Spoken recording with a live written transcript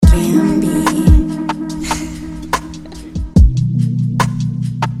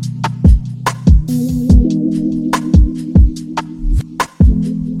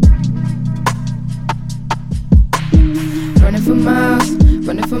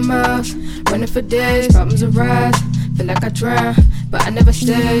running for days, problems arise, feel like I drown, but I never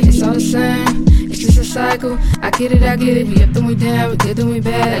stay, it's all the same, it's just a cycle. I get it, we up then we down, we good then we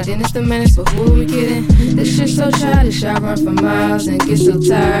bad, then it's the minutes, but who are we kidding? This shit's so childish, I run for miles and get so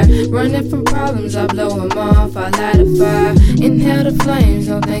tired, running from problems, I blow them off, I light a fire, inhale the flames,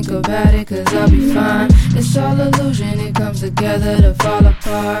 don't think about it, cause I'll be fine. It's all illusion, it comes together to fall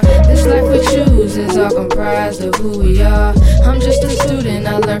apart. This life we choose is all comprised of who we are. I'm just a student,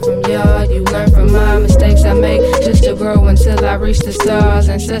 I learn from y'all, you learn from my mistakes I make, just to grow until I reach the stars.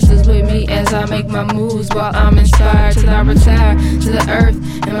 Ancestors with me as I make my moves, while I'm inspired till I retire to the earth,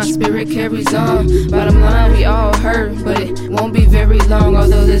 and my spirit carries on. Bottom line, we all hurt, but it won't be very long.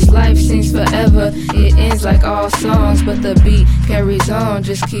 Although this life seems forever, it ends like all songs, but the beat carries on,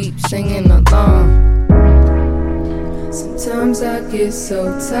 just keep singing along. Sometimes I get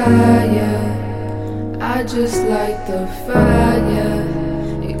so tired, I just like the fire,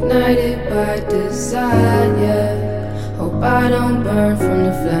 ignited by desire. Hope I don't burn from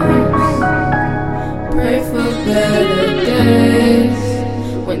the flames. Pray for better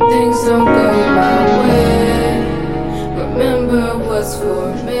days, when things don't go my way. Remember what's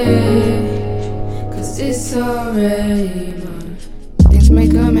for me, cause it's already mine. Things may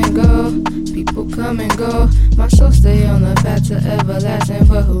come and go, people come and go, my soul stay on the path to everlasting,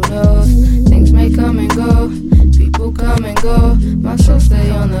 but who knows? Things may come and go, people come and go, my soul stay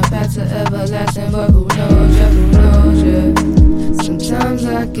on the path to everlasting, but who knows, yeah, who knows, yeah. Sometimes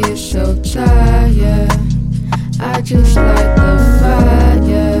I get so tired, I just like the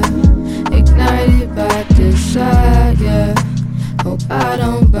fire, ignited by desire. Hope I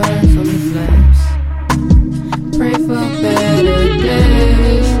don't burn from the flames. Pray for better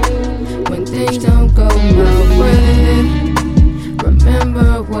days, when things don't go my way.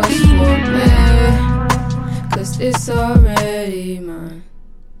 Remember what's for me, cause it's already mine.